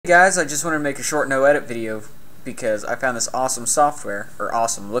Hey guys, I just wanted to make a short no edit video because I found this awesome software, or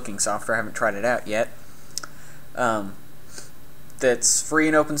awesome looking software, I haven't tried it out yet, that's free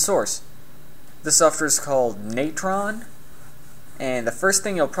and open source. This software is called Natron, and the first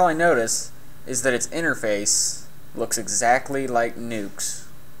thing you'll probably notice is that its interface looks exactly like Nuke's.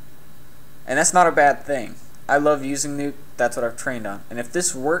 And that's not a bad thing. I love using Nuke, that's what I've trained on. And if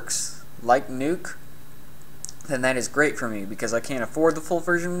this works like Nuke, then that is great for me because I can't afford the full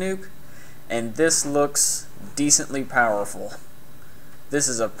version of Nuke, and this looks decently powerful. This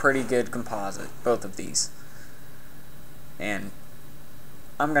is a pretty good composite, both of these. And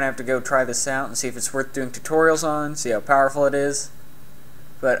I'm gonna have to go try this out and see if it's worth doing tutorials on, see how powerful it is.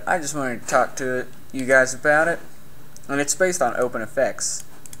 But I just wanted to talk to you guys about it. And it's based on OpenFX,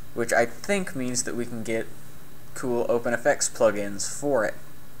 which I think means that we can get cool OpenFX plugins for it.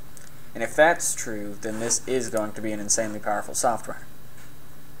 And if that's true, then this is going to be an insanely powerful software.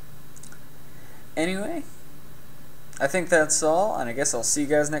 Anyway, I think that's all, and I guess I'll see you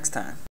guys next time.